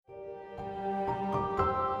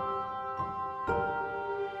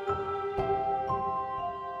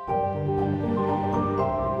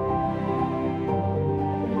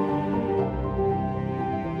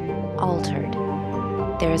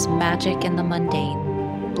There is magic in the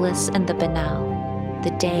mundane, bliss in the banal.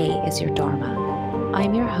 The day is your dharma.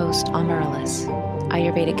 I'm your host, Amaryllis,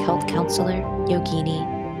 Ayurvedic health counselor, yogini,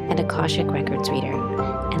 and Akashic Records reader,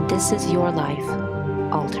 and this is your life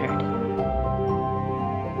altered.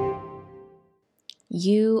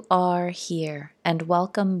 You are here, and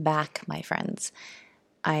welcome back, my friends.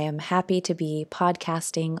 I am happy to be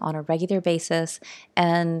podcasting on a regular basis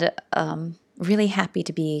and really happy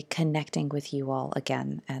to be connecting with you all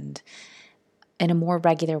again and in a more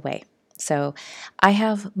regular way. So I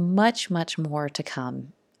have much more to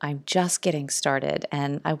come. I'm just getting started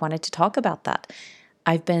and I wanted to talk about that.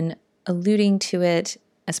 I've been alluding to it,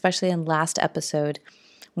 especially in last episode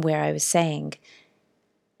where I was saying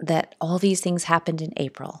that all these things happened in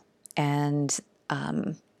April and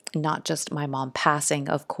not just my mom passing,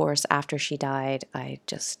 of course, after she died. I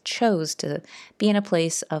just chose to be in a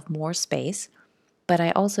place of more space. But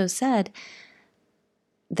I also said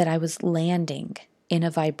that I was landing in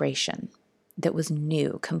a vibration that was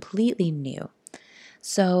new, completely new.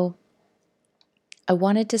 So I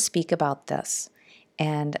wanted to speak about this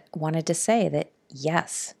and wanted to say that,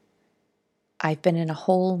 yes, I've been in a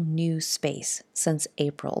whole new space since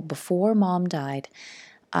April. Before mom died,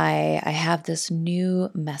 I have this new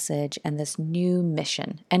message and this new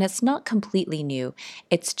mission. And it's not completely new.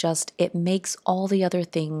 It's just, it makes all the other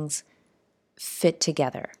things fit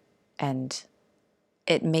together. And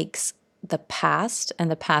it makes the past and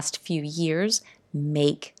the past few years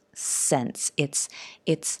make sense. It's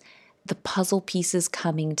the puzzle pieces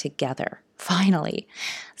coming together, finally.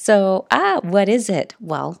 So, what is it?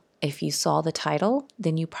 Well, if you saw the title,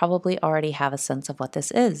 then you probably already have a sense of what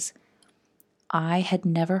this is. I had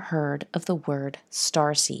never heard of the word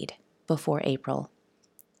starseed before April.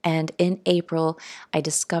 And in April, I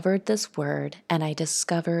discovered this word and I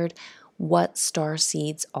discovered what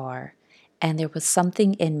starseeds are. And there was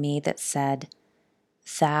something in me that said,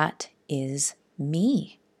 that is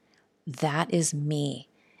me. That is me.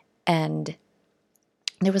 And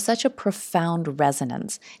there was such a profound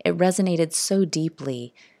resonance. It resonated so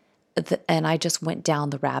deeply. And I just went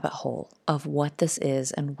down the rabbit hole of what this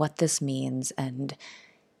is and what this means. And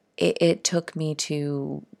it took me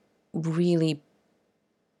to really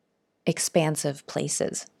expansive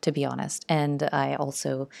places, to be honest. And I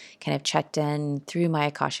also kind of checked in through my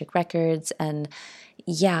Akashic records. And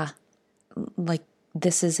yeah, like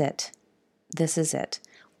this is it. This is it.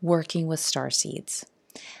 Working with starseeds.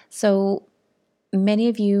 So many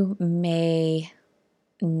of you may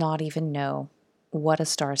not even know what a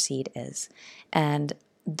starseed is. And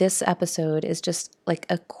this episode is just like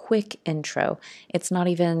a quick intro. It's not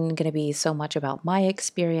even going to be so much about my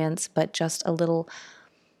experience, but just a little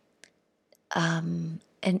an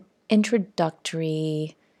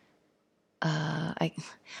introductory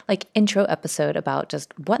intro episode about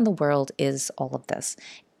just what in the world is all of this.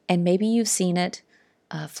 And maybe you've seen it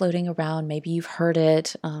floating around. Maybe you've heard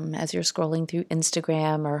it as you're scrolling through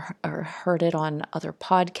Instagram or heard it on other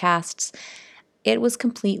podcasts. It was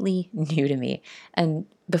completely new to me. And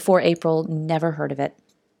before April, never heard of it.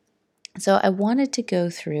 So I wanted to go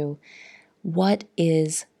through what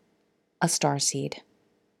is a starseed.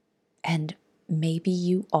 And maybe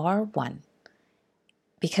you are one.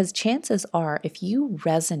 Because chances are, if you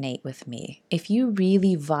resonate with me, if you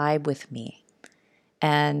really vibe with me,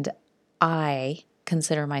 and I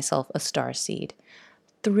consider myself a starseed,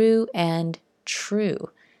 through and true,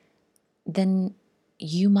 then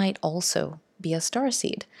you might also be a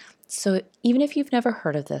starseed. So even if you've never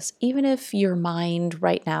heard of this, even if your mind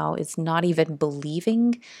right now is not even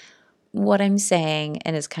believing what I'm saying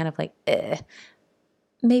and is kind of like,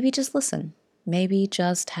 maybe just listen. Maybe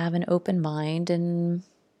just have an open mind and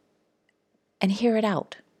hear it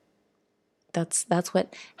out. That's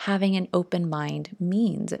what having an open mind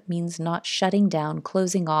means. It means not shutting down,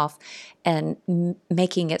 closing off, and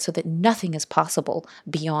making it so that nothing is possible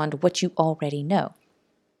beyond what you already know.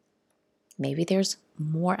 Maybe there's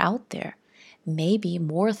more out there. Maybe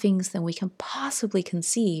more things than we can possibly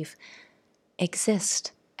conceive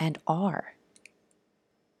exist and are.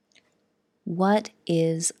 What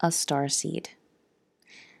is a starseed?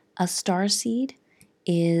 A starseed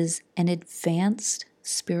is an advanced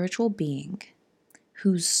spiritual being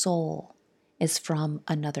whose soul is from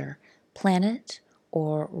another planet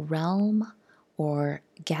or realm or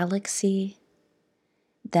galaxy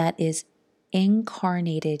that is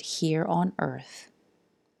incarnated here on Earth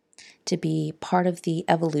to be part of the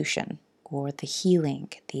evolution or the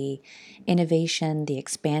healing, the innovation, the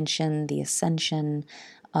expansion, the ascension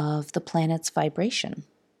of the planet's vibration.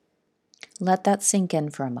 Let that sink in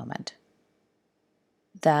for a moment.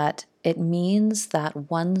 That it means that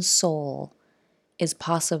one soul is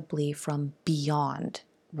possibly from beyond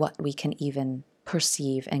what we can even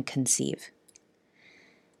perceive and conceive.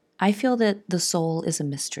 I feel that the soul is a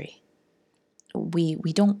mystery. We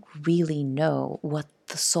don't really know what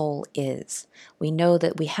the soul is. We know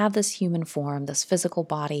that we have this human form, this physical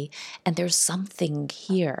body, and there's something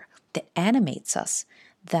here that animates us,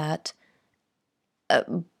 that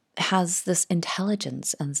has this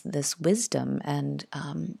intelligence and this wisdom, and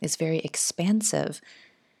is very expansive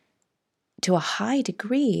to a high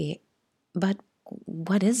degree. But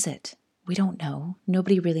what is it? We don't know.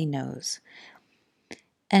 Nobody really knows.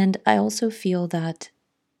 And I also feel that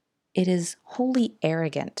it is wholly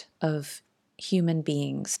arrogant of human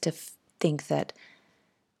beings to think that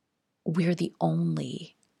we're the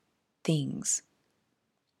only things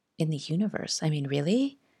in the universe. I mean,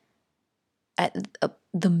 really?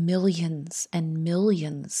 The millions and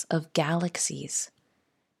millions of galaxies,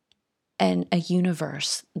 and a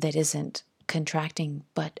universe that isn't contracting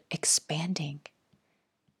but expanding.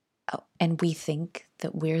 Oh, and we think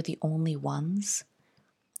that we're the only ones.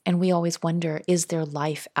 And we always wonder, is there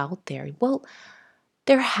life out there? Well,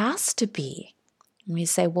 there has to be. And we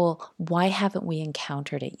say, well, why haven't we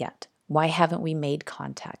encountered it yet? Why haven't we made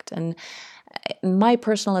contact? And my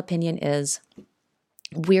personal opinion is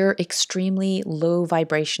we're extremely low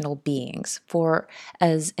vibrational beings. For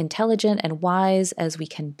as intelligent and wise as we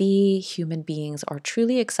can be, human beings are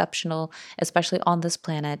truly exceptional, especially on this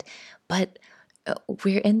planet. But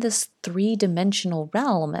we're in this three-dimensional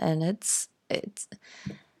realm, and it's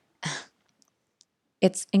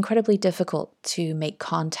incredibly difficult to make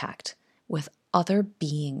contact with other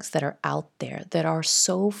beings that are out there that are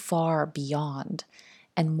so far beyond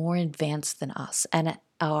and more advanced than us, and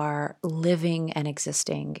are living and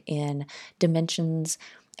existing in dimensions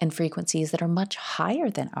and frequencies that are much higher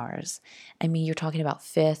than ours. I mean, you're talking about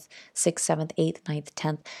fifth, sixth, seventh, eighth, ninth,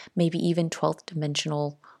 10th, maybe even 12th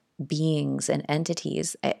dimensional beings and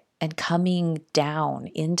entities. And coming down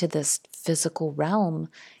into this physical realm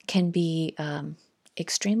can be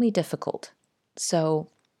extremely difficult. So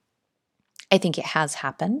I think it has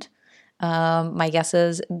happened. My guess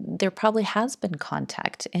is there probably has been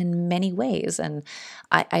contact in many ways, and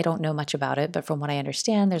I don't know much about it, but from what I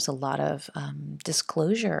understand, there's a lot of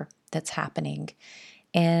disclosure that's happening.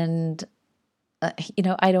 And,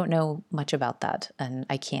 I don't know much about that, and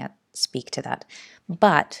I can't speak to that.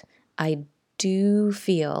 But I do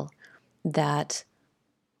feel that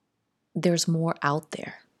there's more out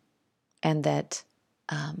there, and that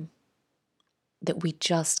we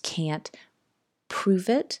just can't prove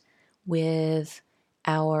it with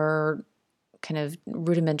our kind of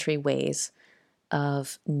rudimentary ways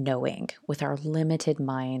of knowing, with our limited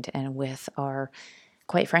mind and with our,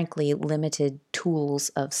 quite frankly, limited tools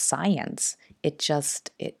of science.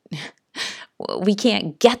 We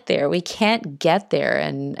can't get there. We can't get there,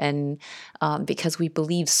 and because we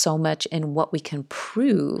believe so much in what we can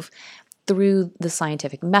prove through the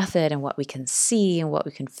scientific method and what we can see and what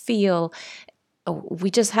we can feel, we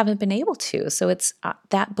just haven't been able to. So it's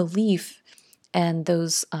that belief and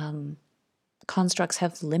those constructs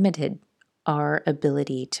have limited our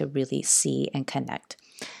ability to really see and connect.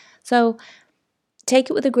 So take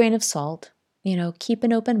it with a grain of salt, keep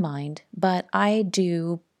an open mind. But I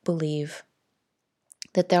do believe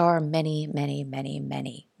that there are many, many, many,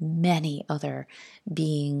 many, many other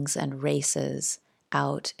beings and races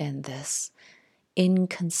out in this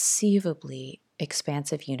inconceivably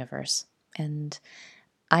expansive universe. And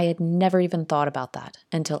I had never even thought about that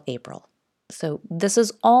until April. So this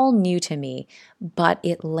is all new to me, but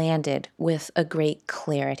it landed with a great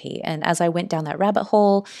clarity. And as I went down that rabbit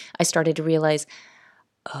hole, I started to realize,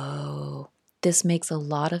 oh, this makes a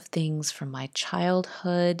lot of things from my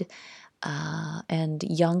childhood and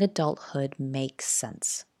young adulthood make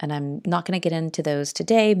sense. And I'm not going to get into those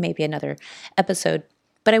today, maybe another episode.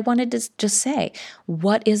 But I wanted to just say,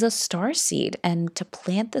 what is a starseed? And to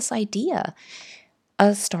plant this idea. A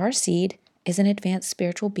starseed is an advanced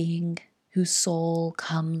spiritual being whose soul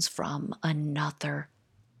comes from another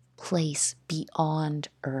place beyond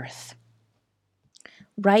Earth.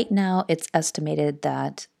 Right now, it's estimated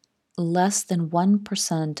that less than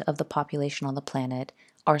 1% of the population on the planet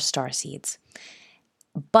are starseeds.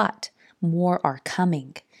 But more are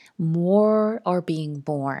coming, more are being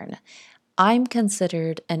born. I'm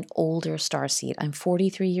considered an older starseed. I'm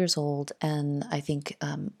 43 years old, and I think,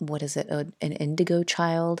 an indigo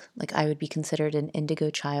child? Like, I would be considered an indigo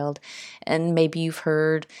child. And maybe you've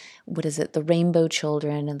heard, the rainbow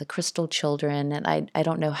children and the crystal children, and I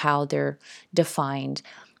don't know how they're defined,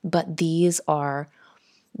 but these are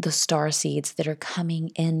the starseeds that are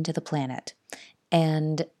coming into the planet.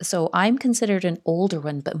 And so I'm considered an older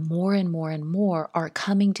one, but more and more and more are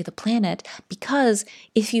coming to the planet because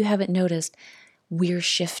if you haven't noticed, we're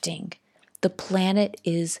shifting. The planet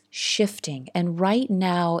is shifting. And right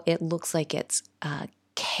now it looks like it's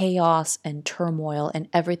chaos and turmoil and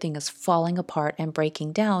everything is falling apart and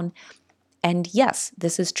breaking down. And yes,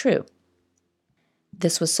 this is true.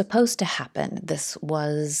 This was supposed to happen. This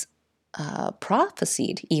was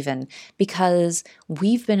prophesied even because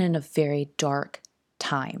we've been in a very dark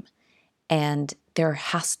time and there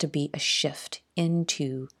has to be a shift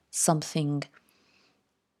into something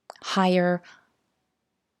higher,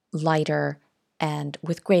 lighter, and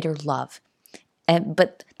with greater love.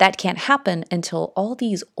 But that can't happen until all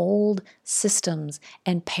these old systems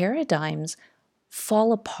and paradigms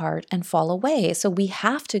fall apart and fall away. So we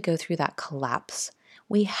have to go through that collapse.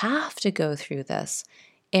 We have to go through this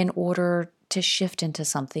in order to shift into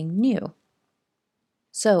something new.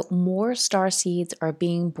 So more star seeds are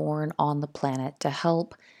being born on the planet to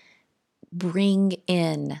help bring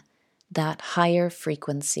in that higher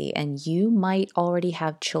frequency. And you might already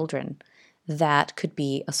have children that could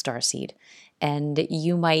be a starseed. And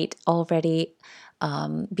you might already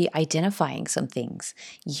be identifying some things.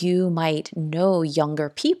 You might know younger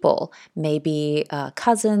people, maybe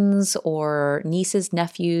cousins or nieces,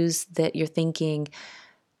 nephews, that you're thinking,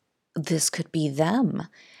 this could be them.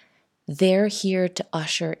 They're here to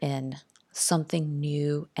usher in something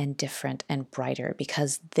new and different and brighter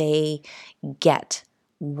because they get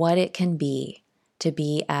what it can be to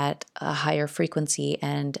be at a higher frequency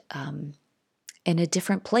and in a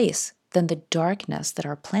different place than the darkness that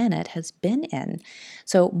our planet has been in.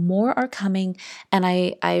 So more are coming, and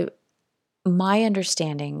my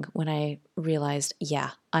understanding when I realized,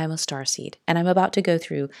 yeah, I'm a starseed, and I'm about to go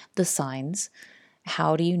through the signs.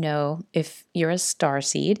 How do you know if you're a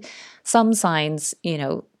starseed? Some signs,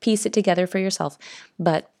 piece it together for yourself,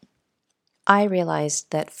 but I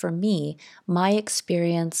realized that for me, my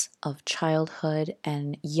experience of childhood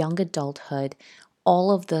and young adulthood,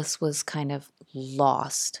 all of this was kind of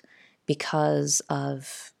lost because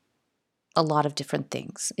of a lot of different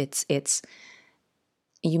things. It's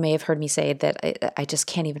you may have heard me say that I just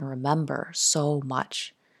can't even remember so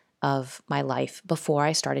much of my life before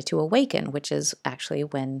I started to awaken, which is actually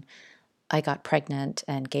when I got pregnant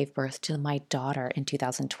and gave birth to my daughter in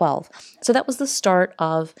 2012. So that was the start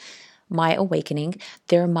of my awakening.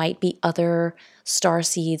 There might be other star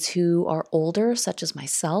seeds who are older, such as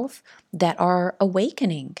myself, that are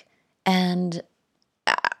awakening. And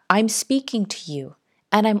I'm speaking to you.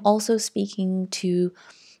 And I'm also speaking to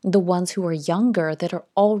the ones who are younger that are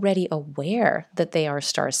already aware that they are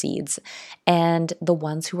star seeds and the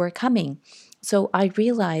ones who are coming. So I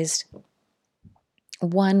realized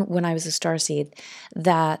when I was a star seed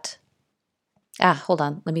that, hold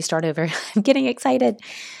on, let me start over. I'm getting excited.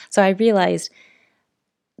 So I realized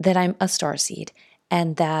that I'm a starseed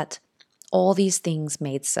and that all these things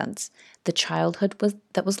made sense. The childhood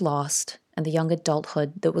that was lost and the young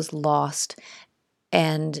adulthood that was lost,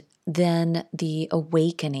 and then the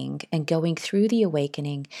awakening and going through the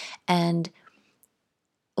awakening and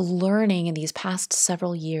learning in these past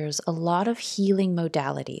several years a lot of healing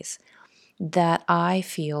modalities that I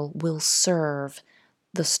feel will serve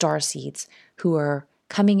the starseeds who are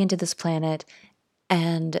coming into this planet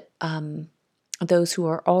and those who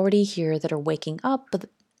are already here that are waking up, but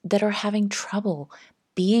that are having trouble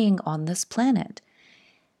being on this planet,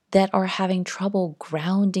 that are having trouble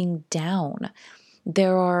grounding down.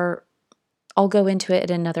 I'll go into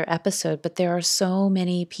it in another episode, but there are so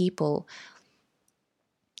many people,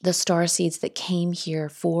 the starseeds that came here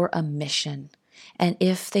for a mission. And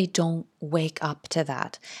if they don't wake up to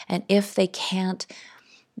that, and if they can't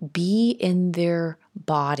be in their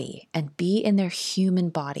body and be in their human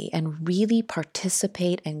body and really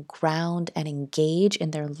participate and ground and engage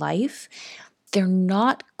in their life, they're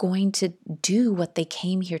not going to do what they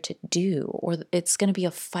came here to do, or it's going to be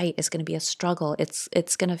a fight, it's going to be a struggle,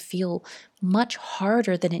 it's going to feel much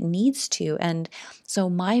harder than it needs to. And so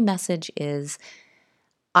my message is,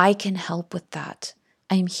 I can help with that.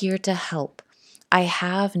 I'm here to help. I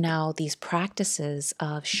have now these practices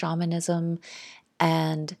of shamanism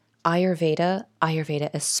and Ayurveda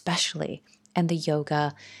especially, and the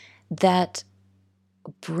yoga that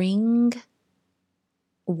bring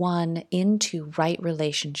one into right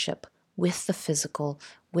relationship with the physical,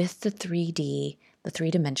 with the 3D, the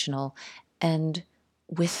three-dimensional, and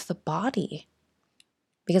with the body.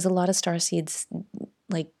 Because a lot of starseeds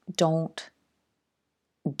don't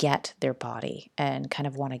get their body and kind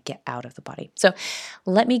of want to get out of the body. So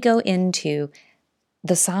let me go into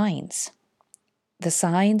the signs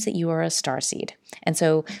that you are a starseed. And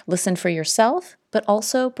so listen for yourself, but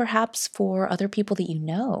also perhaps for other people that you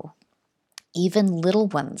know, even little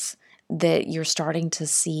ones that you're starting to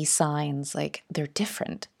see signs like they're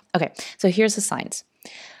different. Okay, so here's the signs.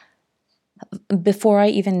 Before I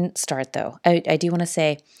even start, though, I do want to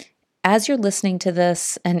say, as you're listening to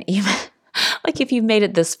this, and even like if you've made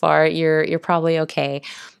it this far, you're probably okay.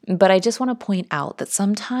 But I just want to point out that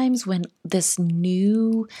sometimes when this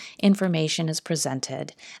new information is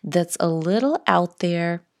presented, that's a little out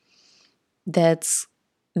there, that's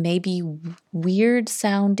maybe weird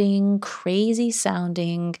sounding, crazy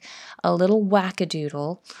sounding, a little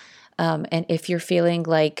wackadoodle, and if you're feeling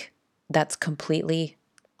like that's completely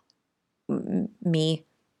me,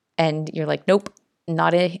 and you're like, nope,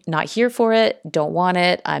 not here for it, don't want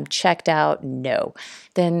it, I'm checked out, no,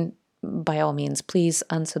 then by all means, please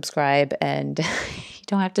unsubscribe, and you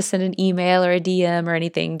don't have to send an email or a DM or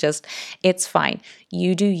anything. Just, it's fine.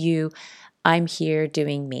 You do you. I'm here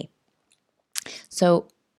doing me. So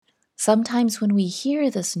sometimes when we hear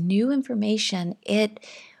this new information, it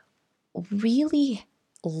really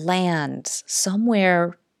lands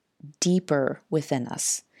somewhere deeper within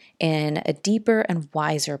us, in a deeper and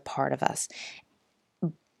wiser part of us.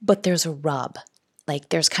 But there's a rub, like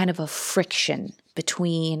there's kind of a friction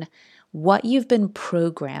between what you've been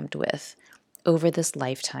programmed with over this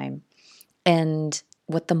lifetime and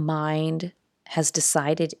what the mind has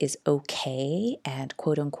decided is okay and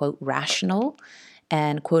quote unquote rational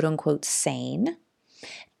and quote unquote sane.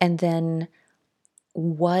 And then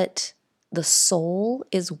what the soul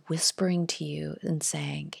is whispering to you and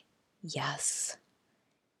saying, yes,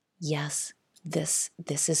 yes, this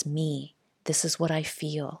is me. This is what I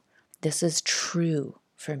feel. This is true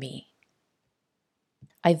for me.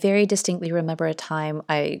 I very distinctly remember a time,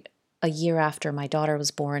 a year after my daughter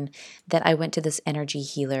was born, that I went to this energy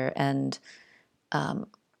healer, and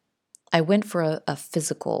I went for a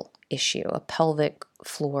physical issue, a pelvic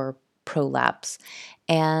floor prolapse.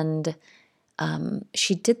 And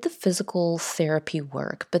she did the physical therapy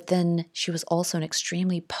work, but then she was also an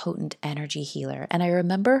extremely potent energy healer. And I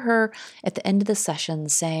remember her at the end of the session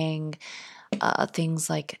saying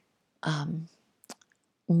things like,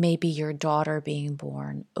 maybe your daughter being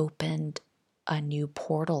born opened a new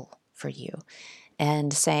portal for you.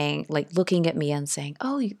 And saying, like looking at me and saying,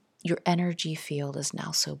 oh, your energy field is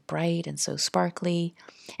now so bright and so sparkly.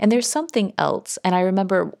 And there's something else. And I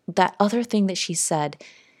remember that other thing that she said,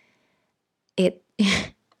 it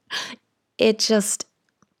it just,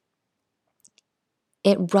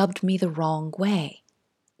 it rubbed me the wrong way.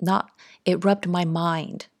 Not, it rubbed my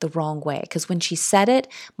mind the wrong way. Because when she said it,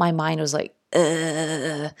 my mind was like,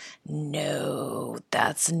 no,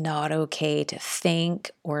 that's not okay to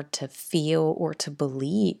think or to feel or to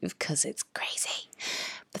believe, because it's crazy.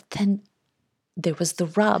 But then there was the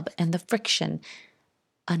rub and the friction.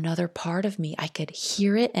 Another part of me, I could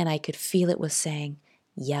hear it and I could feel it was saying,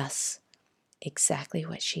 yes, exactly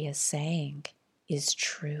what she is saying is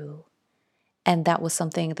true. And that was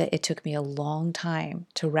something that it took me a long time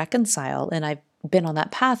to reconcile. And I've been on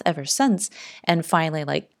that path ever since. And finally,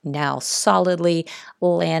 like now, solidly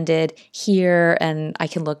landed here. And I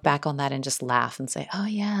can look back on that and just laugh and say, oh,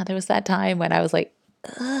 yeah, there was that time when I was like,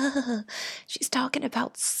 ugh, she's talking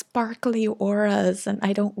about sparkly auras and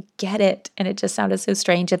I don't get it. And it just sounded so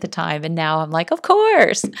strange at the time. And now I'm like, of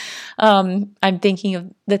course. I'm thinking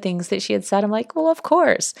of the things that she had said. I'm like, well, of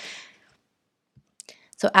course.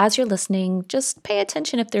 So as you're listening, just pay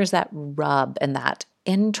attention if there's that rub and that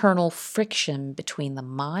internal friction between the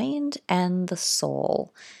mind and the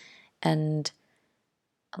soul. And,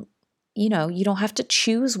 you know, you don't have to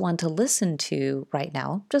choose one to listen to right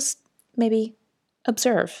now. Just maybe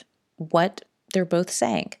observe what they're both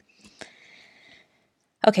saying.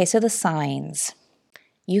 Okay, so the signs.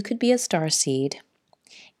 You could be a starseed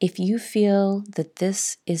if you feel that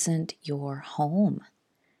this isn't your home,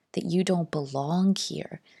 that you don't belong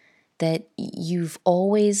here, that you've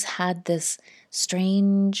always had this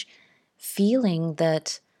strange feeling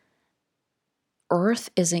that Earth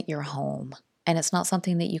isn't your home, and it's not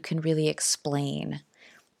something that you can really explain.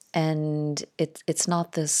 And it's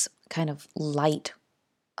not this kind of light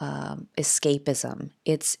escapism.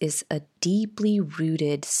 It's a deeply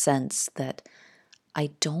rooted sense that I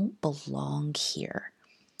don't belong here.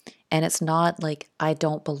 And it's not like I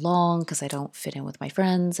don't belong because I don't fit in with my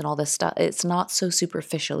friends and all this stuff. It's not so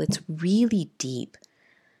superficial. It's really deep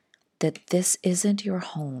that this isn't your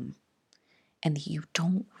home and that you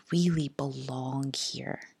don't really belong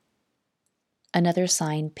here. Another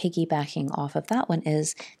sign piggybacking off of that one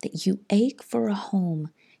is that you ache for a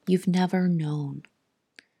home you've never known.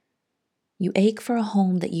 You ache for a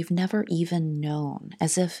home that you've never even known,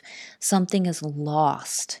 as if something is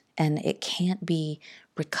lost and it can't be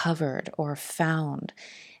recovered or found.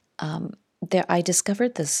 I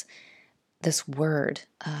discovered this word,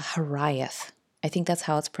 Hariath. I think that's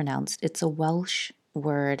how it's pronounced. It's a Welsh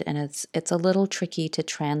word, and it's a little tricky to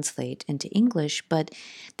translate into English, but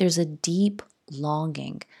there's a deep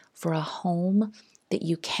longing for a home that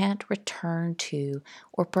you can't return to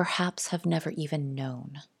or perhaps have never even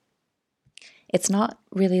known. It's not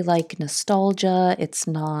really like nostalgia, it's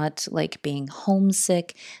not like being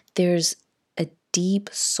homesick. There's a deep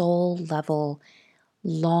soul level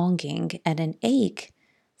longing and an ache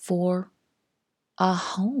for a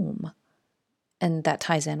home. And that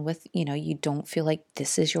ties in with, you don't feel like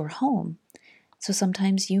this is your home. So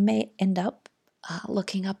sometimes you may end up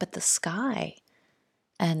looking up at the sky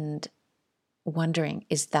and wondering,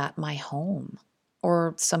 is that my home?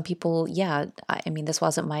 Or some people, yeah, I mean, this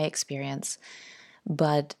wasn't my experience,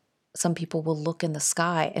 but some people will look in the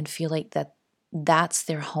sky and feel like that's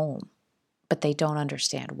their home, but they don't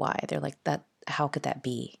understand why. They're like, that, how could that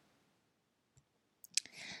be?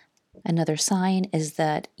 Another sign is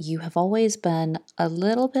that you have always been a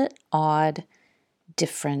little bit odd,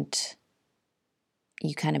 different.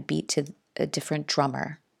 You kind of beat to a different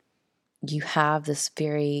drummer. You have this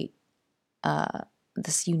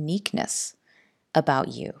this uniqueness about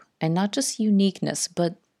you. And not just uniqueness,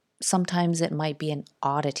 but sometimes it might be an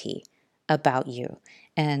oddity about you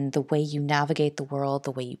and the way you navigate the world,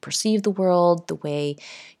 the way you perceive the world, the way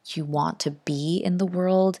you want to be in the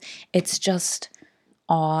world. It's just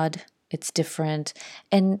odd, it's different,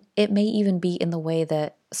 and it may even be in the way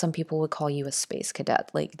that some people would call you a space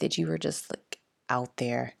cadet, like that you were just like out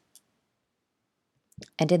there.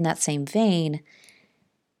 And in that same vein,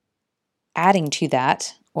 adding to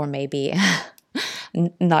that, or maybe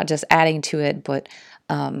not just adding to it, but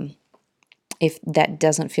if that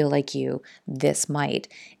doesn't feel like you, this might,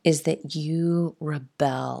 is that you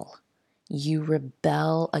rebel. You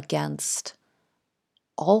rebel against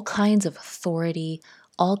all kinds of authority,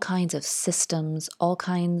 all kinds of systems, all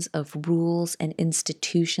kinds of rules and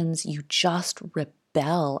institutions. You just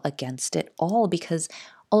rebel against it all because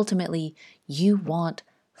ultimately you want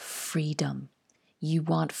freedom. You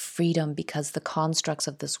want freedom because the constructs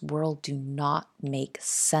of this world do not make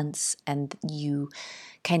sense, and you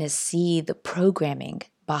kind of see the programming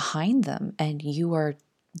behind them, and you are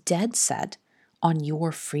dead set on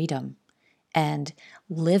your freedom and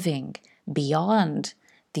living beyond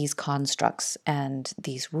these constructs and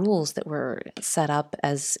these rules that were set up,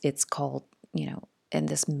 as it's called, in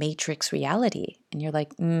this matrix reality. And you're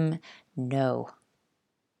like, no.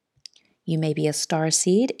 You may be a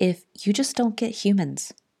starseed if you just don't get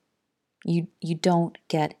humans. You don't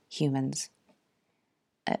get humans.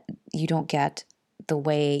 You don't get the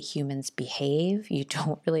way humans behave. You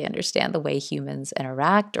don't really understand the way humans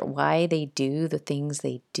interact or why they do the things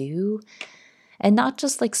they do. And not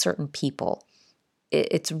just like certain people.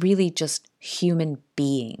 It's really just human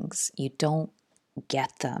beings. You don't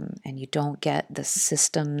get them, and you don't get the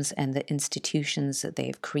systems and the institutions that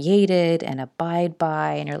they've created and abide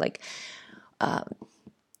by. And you're like,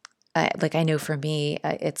 I know for me,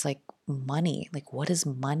 it's like money. Like, what is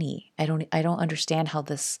money? I don't understand how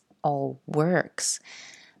this all works.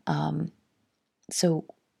 So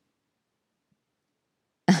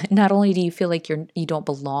not only do you feel like you don't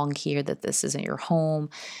belong here, that this isn't your home,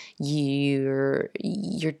 you're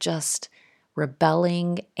just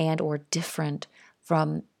rebelling and or different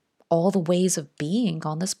from all the ways of being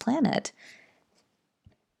on this planet.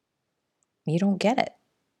 You don't get it.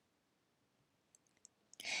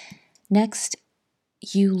 Next,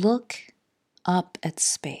 you look up at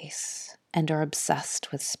space and are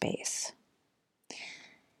obsessed with space.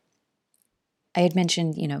 I had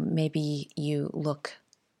mentioned, maybe you look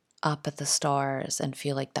up at the stars and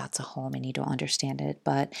feel like that's a home and you don't understand it.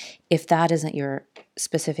 But if that isn't your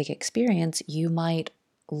specific experience, you might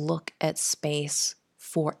look at space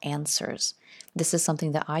for answers. This is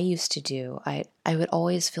something that I used to do. I would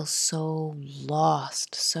always feel so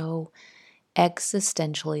lost, so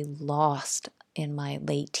existentially lost in my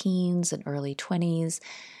late teens and early 20s.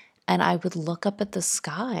 And I would look up at the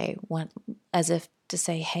sky as if to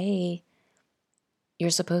say, hey, you're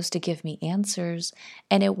supposed to give me answers.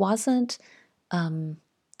 And it wasn't kind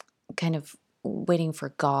of waiting for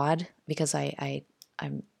God, because I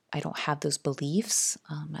don't have those beliefs.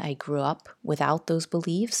 I grew up without those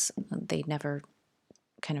beliefs. They never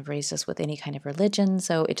kind of raised us with any kind of religion,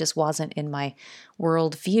 so it just wasn't in my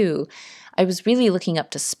worldview. I was really looking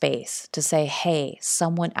up to space to say, hey,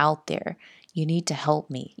 someone out there, you need to help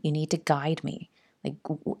me. You need to guide me. Like,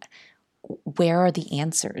 where are the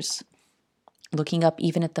answers? Looking up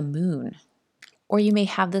even at the moon. Or you may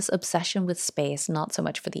have this obsession with space, not so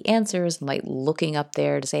much for the answers, like looking up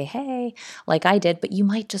there to say, hey, like I did, but you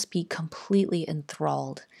might just be completely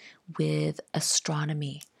enthralled with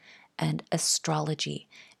astronomy and astrology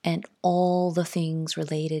and all the things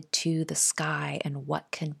related to the sky and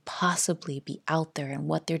what can possibly be out there and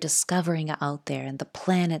what they're discovering out there and the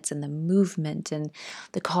planets and the movement and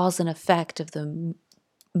the cause and effect of the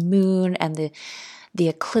moon and the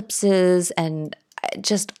eclipses and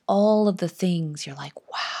just all of the things. You're like,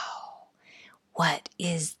 wow, what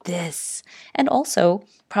is this? And also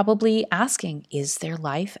probably asking, is there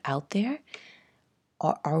life out there?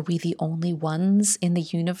 Are we the only ones in the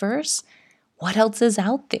universe? What else is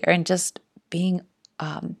out there? And just being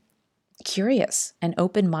curious and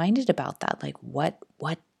open-minded about that. Like what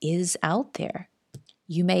is out there?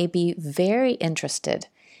 You may be very interested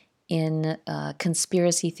in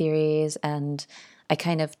conspiracy theories, and I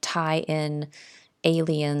kind of tie in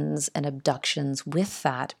aliens and abductions with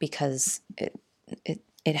that because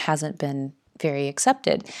it hasn't been very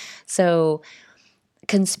accepted. So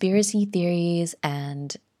conspiracy theories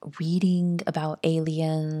and reading about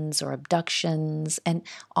aliens or abductions, and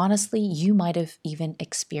honestly, you might have even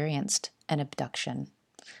experienced an abduction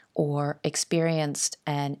or experienced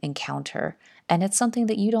an encounter. And it's something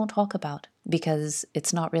that you don't talk about because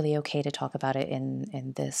it's not really okay to talk about it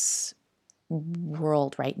in this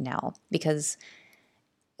world right now, because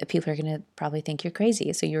people are going to probably think you're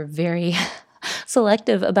crazy. So you're very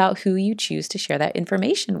selective about who you choose to share that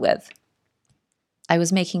information with. I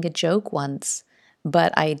was making a joke once,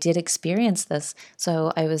 but I did experience this.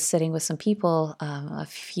 So I was sitting with some people a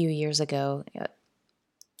few years ago.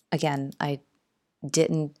 Again, I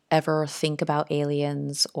didn't ever think about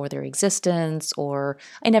aliens or their existence, or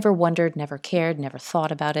I never wondered, never cared, never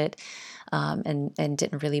thought about it, and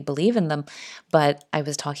didn't really believe in them. But I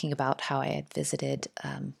was talking about how I had visited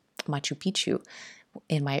Machu Picchu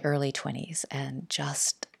in my early 20s, and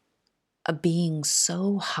just being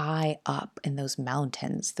so high up in those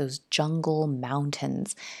mountains, those jungle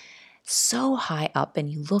mountains, so high up,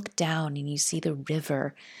 and you look down and you see the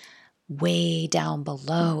river way down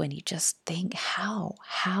below, and you just think,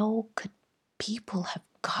 how could people have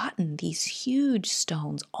gotten these huge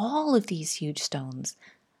stones, all of these huge stones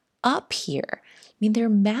up here? I mean, they're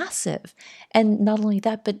massive. And not only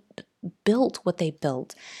that, but built what they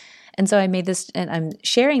built. And so I made this, and I'm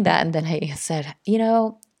sharing that, and then I said,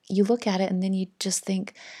 you look at it and then you just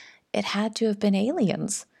think it had to have been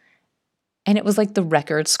aliens. And it was like the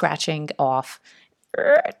record scratching off.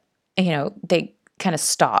 They kind of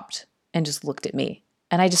stopped and just looked at me.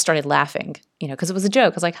 And I just started laughing, because it was a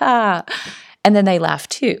joke. I was like, ha. And then they laughed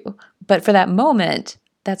too. But for that moment,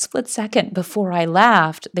 that split second before I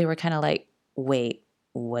laughed, they were kind of like, wait,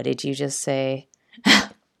 what did you just say?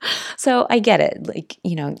 So I get it. Like,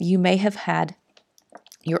 you may have had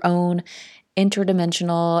your own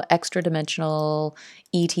interdimensional, extra dimensional,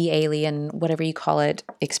 ET alien, whatever you call it,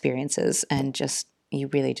 experiences. And you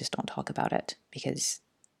really just don't talk about it because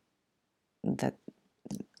that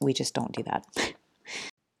we just don't do that.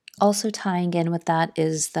 Also tying in with that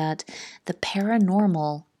is that the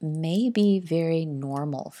paranormal may be very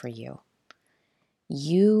normal for you.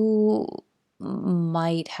 You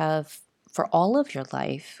might have, for all of your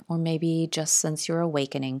life, or maybe just since your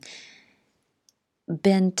awakening,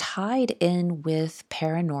 been tied in with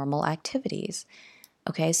paranormal activities.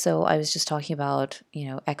 Okay, so I was just talking about,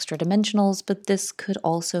 extra dimensionals, but this could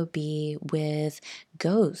also be with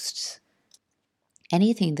ghosts.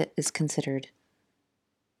 Anything that is considered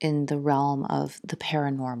in the realm of the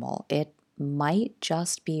paranormal, it might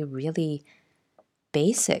just be really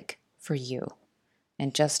basic for you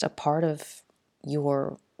and just a part of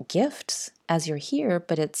your gifts as you're here,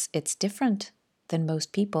 but it's different than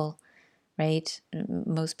most people, right?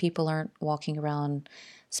 Most people aren't walking around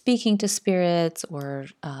speaking to spirits or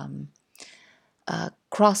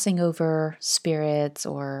crossing over spirits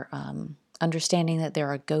or understanding that there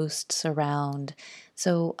are ghosts around.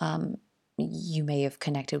 So you may have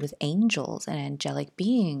connected with angels and angelic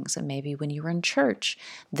beings, and maybe when you were in church,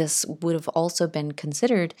 this would have also been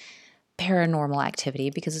considered paranormal activity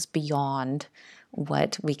because it's beyond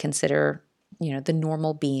what we consider, the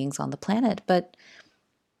normal beings on the planet. But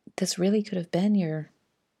this really could have been your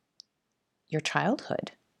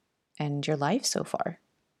childhood and your life so far.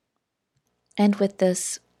 And with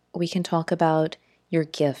this, we can talk about your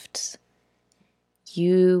gifts.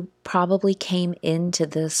 You probably came into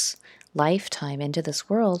this lifetime, into this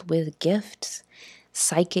world with gifts,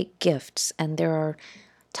 psychic gifts, and there are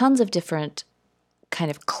tons of different kind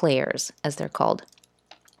of clairs, as they're called.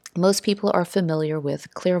 Most people are familiar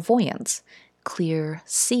with clairvoyance, clear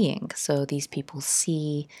seeing. So these people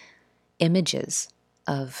see images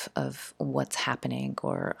of what's happening,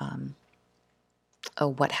 or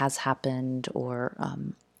what has happened, or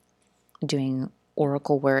doing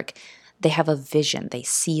oracle work. They have a vision, they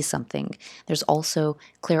see something. There's also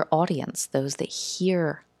clairaudience, those that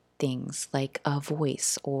hear things like a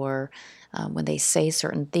voice, or when they say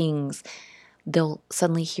certain things, they'll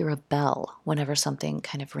suddenly hear a bell whenever something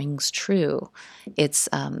kind of rings true. It's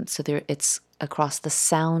it's across the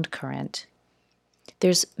sound current.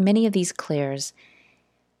 There's many of these clairs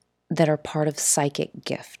that are part of psychic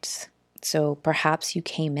gifts. So perhaps you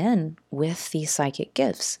came in with these psychic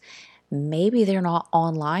gifts. Maybe they're not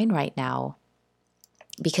online right now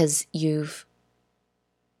because you've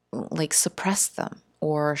like suppressed them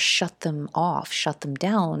or shut them off, shut them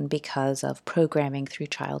down because of programming through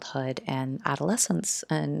childhood and adolescence,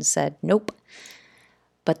 and said, nope.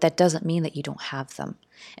 But that doesn't mean that you don't have them.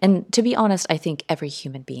 And to be honest, I think every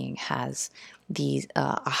human being has these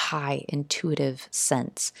a high intuitive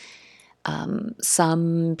sense.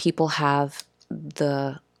 Some people have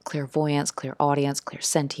the clairvoyance, clairaudience,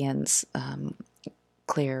 clairsentience,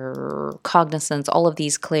 claircognizance, all of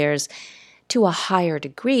these clairs to a higher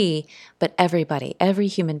degree, but everybody, every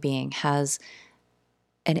human being has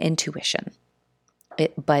an intuition.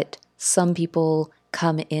 But some people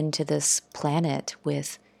come into this planet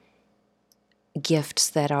with gifts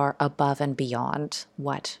that are above and beyond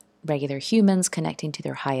what regular humans connecting to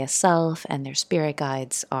their highest self and their spirit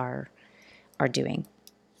guides are doing.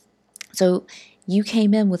 So you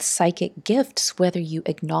came in with psychic gifts, whether you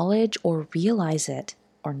acknowledge or realize it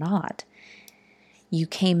or not. You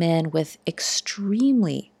came in with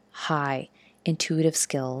extremely high intuitive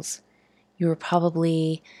skills. You were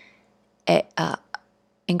probably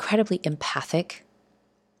incredibly empathic,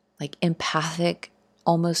 like empathic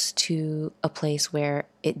almost to a place where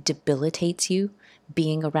it debilitates you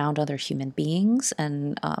being around other human beings.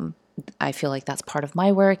 And I feel like that's part of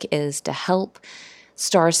my work, is to help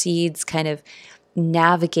starseeds kind of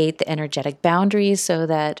navigate the energetic boundaries so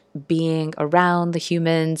that being around the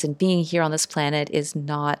humans and being here on this planet is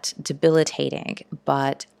not debilitating,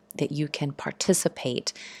 but that you can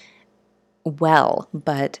participate well.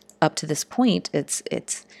 But up to this point, it's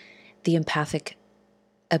the empathic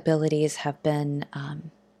abilities have been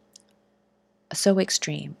so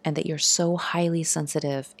extreme, and that you're so highly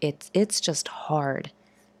sensitive. It's just hard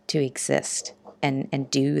to exist and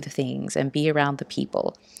do the things and be around the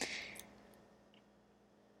people.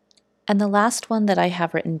 And the last one that I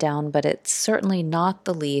have written down, but it's certainly not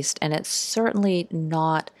the least, and it's certainly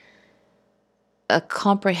not a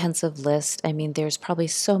comprehensive list. I mean, there's probably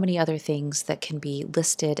so many other things that can be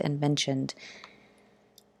listed and mentioned.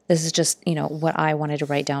 This is just, what I wanted to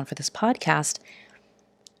write down for this podcast.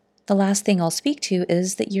 The last thing I'll speak to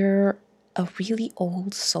is that you're a really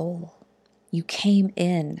old soul. You came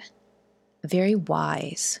in very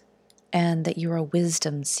wise, and that you're a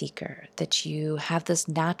wisdom seeker, that you have this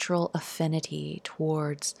natural affinity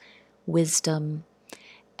towards wisdom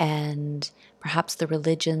and perhaps the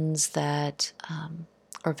religions that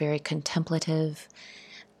are very contemplative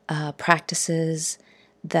practices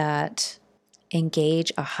that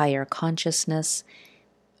engage a higher consciousness.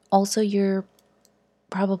 Also, you're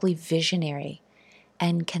probably visionary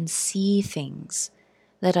and can see things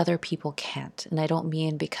that other people can't. And I don't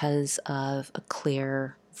mean because of a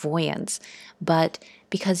clairvoyance, but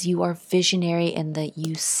because you are visionary in that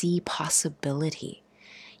you see possibility.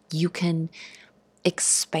 You can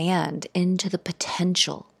expand into the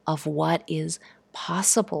potential of what is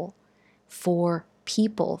possible for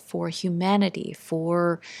people, for humanity,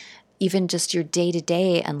 for even just your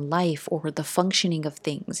day-to-day and life, or the functioning of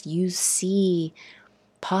things. You see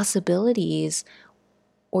possibilities,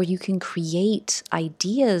 or you can create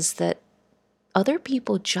ideas that other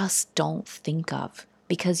people just don't think of,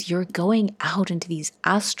 because you're going out into these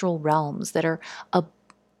astral realms that are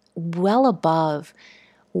well above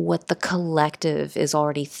what the collective is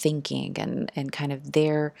already thinking, and kind of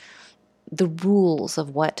the rules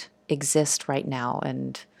of what exist right now,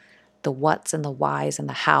 and the what's and the whys and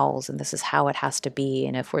the hows, and this is how it has to be.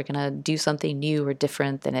 And if we're going to do something new or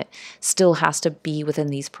different, then it still has to be within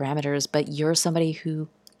these parameters. But you're somebody who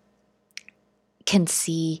can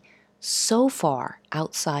see so far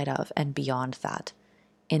outside of and beyond that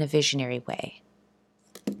in a visionary way.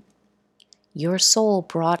 Your soul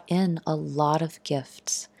brought in a lot of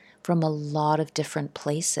gifts from a lot of different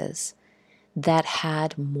places that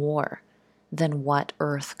had more than what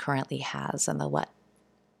Earth currently has, and what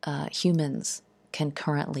humans can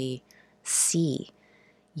currently see.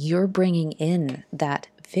 You're bringing in that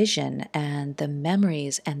vision and the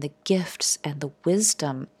memories and the gifts and the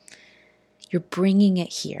wisdom. You're bringing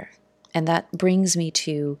it here. And that brings me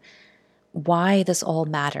to why this all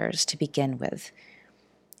matters to begin with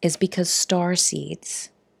is because starseeds,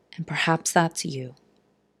 and perhaps that's you,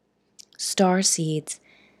 starseeds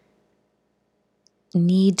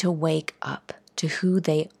need to wake up to who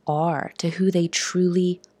they are, to who they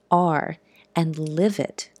truly are, and live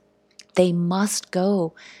it. They must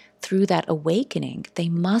go through that awakening. They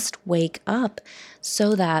must wake up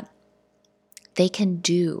so that they can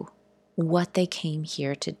do what they came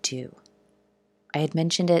here to do. I had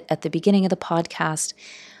mentioned it at the beginning of the podcast,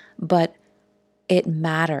 but it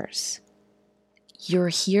matters. You're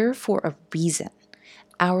here for a reason.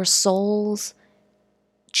 Our souls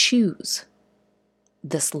choose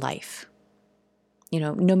this life.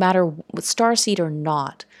 No matter starseed or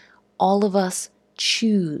not, all of us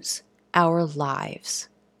choose our lives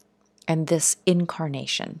and this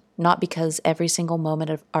incarnation, not because every single moment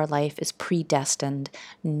of our life is predestined,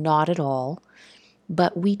 not at all,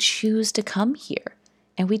 but we choose to come here.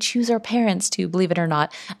 And we choose our parents to, believe it or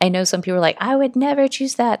not. I know some people are like, I would never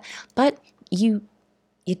choose that. But you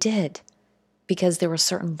did, because there were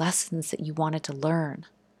certain lessons that you wanted to learn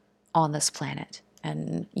on this planet.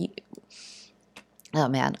 And oh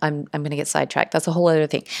man, I'm going to get sidetracked. That's a whole other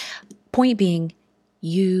thing. Point being,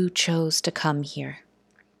 you chose to come here.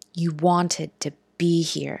 You wanted to be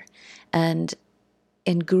here. And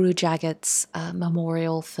in Guru Jagat's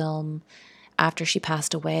memorial film, after she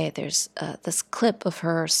passed away, there's this clip of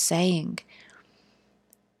her saying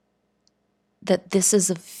that this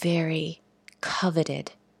is a very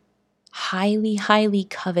coveted, highly, highly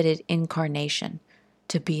coveted incarnation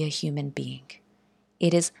to be a human being.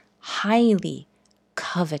 It is highly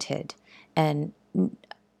coveted. And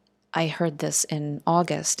I heard this in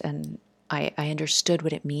August, and I understood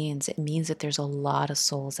what it means. It means that there's a lot of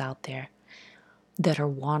souls out there that are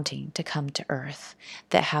wanting to come to Earth,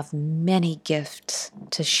 that have many gifts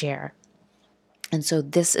to share. And so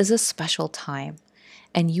this is a special time,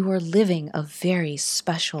 and you are living a very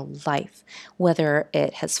special life, whether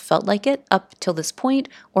it has felt like it up till this point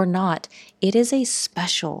or not. It is a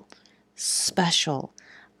special, special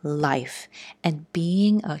life. And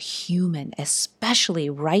being a human, especially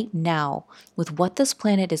right now with what this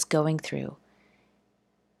planet is going through,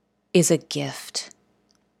 is a gift.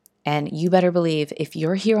 And you better believe, if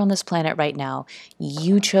you're here on this planet right now,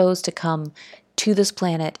 you chose to come to this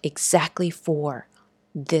planet exactly for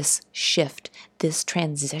this shift, this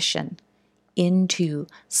transition into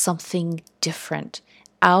something different,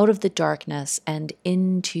 out of the darkness and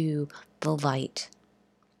into the light.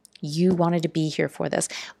 You wanted to be here for this.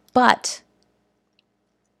 But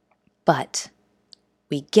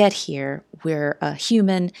we get here, we're a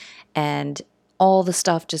human, and all the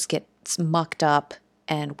stuff just gets mucked up,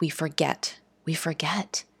 and we forget. We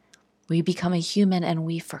forget. We become a human and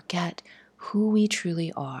we forget who we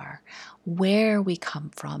truly are, where we come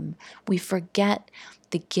from. We forget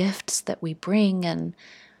the gifts that we bring, and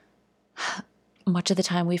much of the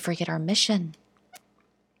time we forget our mission,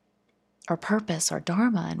 our purpose, our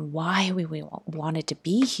dharma, and why we wanted to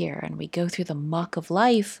be here. And we go through the muck of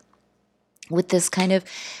life with this kind of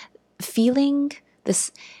feeling,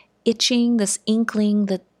 this itching, this inkling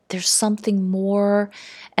that there's something more,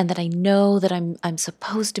 and that I know that I'm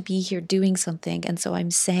supposed to be here doing something. And so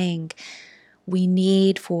I'm saying we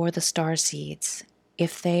need for the starseeds,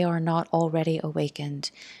 if they are not already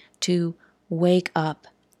awakened, to wake up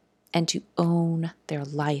and to own their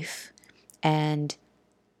life and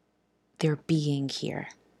their being here.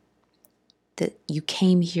 That you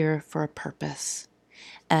came here for a purpose.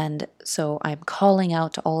 And so I'm calling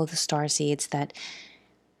out to all of the starseeds that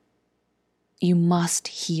you must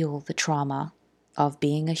heal the trauma of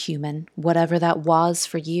being a human, whatever that was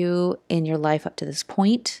for you in your life up to this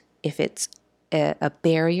point. If it's a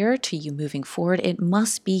barrier to you moving forward, it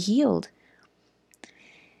must be healed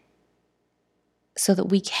so that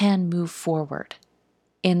we can move forward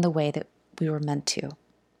in the way that we were meant to.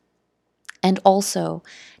 And also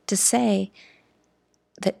to say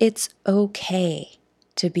that it's okay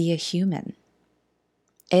to be a human.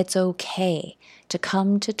 It's okay to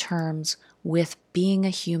come to terms with being a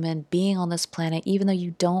human, being on this planet, even though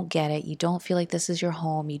you don't get it, you don't feel like this is your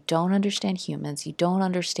home, you don't understand humans, you don't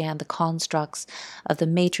understand the constructs of the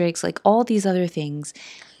matrix, like all these other things.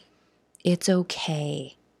 It's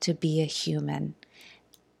okay to be a human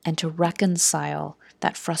and to reconcile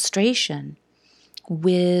that frustration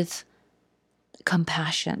with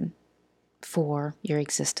compassion for your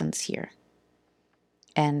existence here.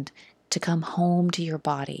 And to come home to your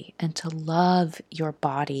body and to love your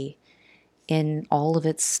body in all of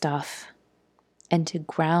its stuff, and to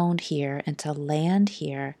ground here and to land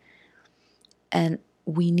here. And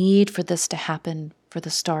we need for this to happen for the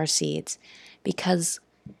starseeds, because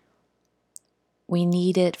We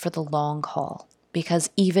need it for the long haul, because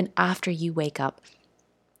even after you wake up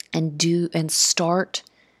and do and start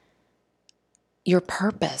your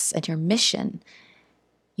purpose and your mission,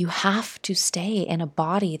 you have to stay in a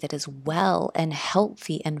body that is well and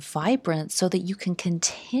healthy and vibrant so that you can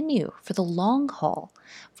continue for the long haul,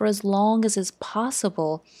 for as long as is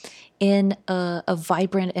possible in a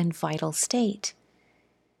vibrant and vital state.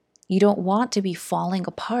 You don't want to be falling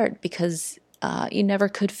apart because you never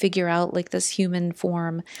could figure out like this human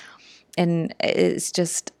form, and it's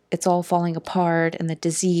all falling apart, and the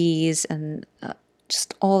disease and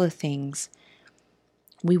just all the things.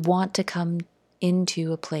 We want to come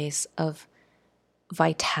into a place of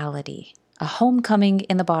vitality, a homecoming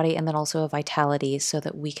in the body, and then also a vitality so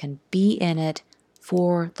that we can be in it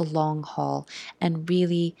for the long haul and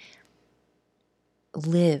really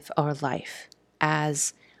live our life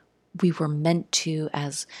as we were meant to,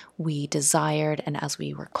 as we desired, and as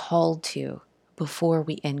we were called to before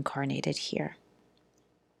we incarnated here.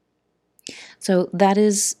 So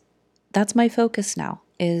that's my focus now,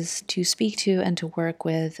 is to speak to and to work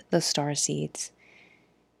with the starseeds,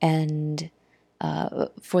 and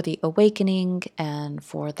for the awakening, and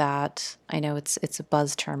for that, I know it's a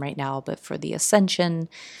buzz term right now, but for the ascension,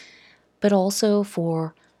 but also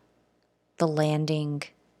for the landing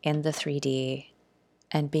in the 3D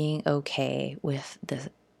and being okay with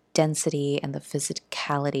the density and the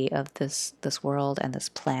physicality of this world and this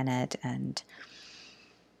planet, and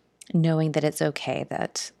knowing that it's okay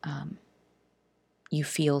that you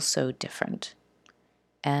feel so different.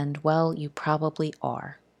 And well, you probably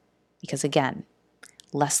are, because again,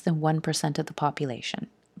 less than 1% of the population,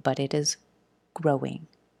 but it is growing.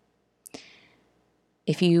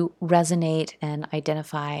 If you resonate and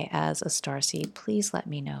identify as a starseed, please let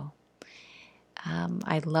me know.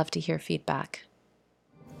 I'd love to hear feedback.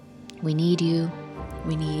 We need you.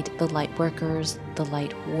 We need the light workers, the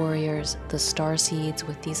light warriors, the starseeds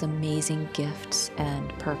with these amazing gifts and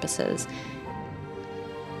purposes,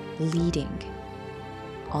 leading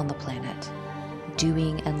on the planet,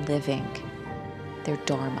 doing and living their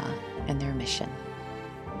dharma and their mission.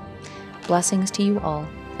 Blessings to you all.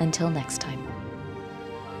 Until next time.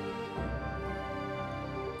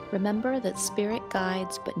 Remember that spirit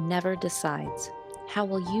guides but never decides. How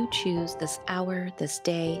will you choose this hour, this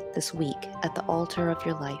day, this week at the altar of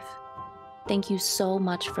your life? Thank you so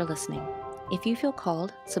much for listening. If you feel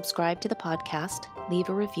called, subscribe to the podcast, leave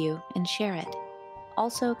a review, and share it.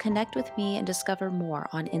 Also, connect with me and discover more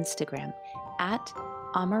on Instagram at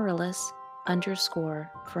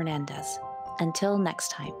Amaryllis_Fernandez. Until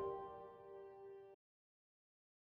next time.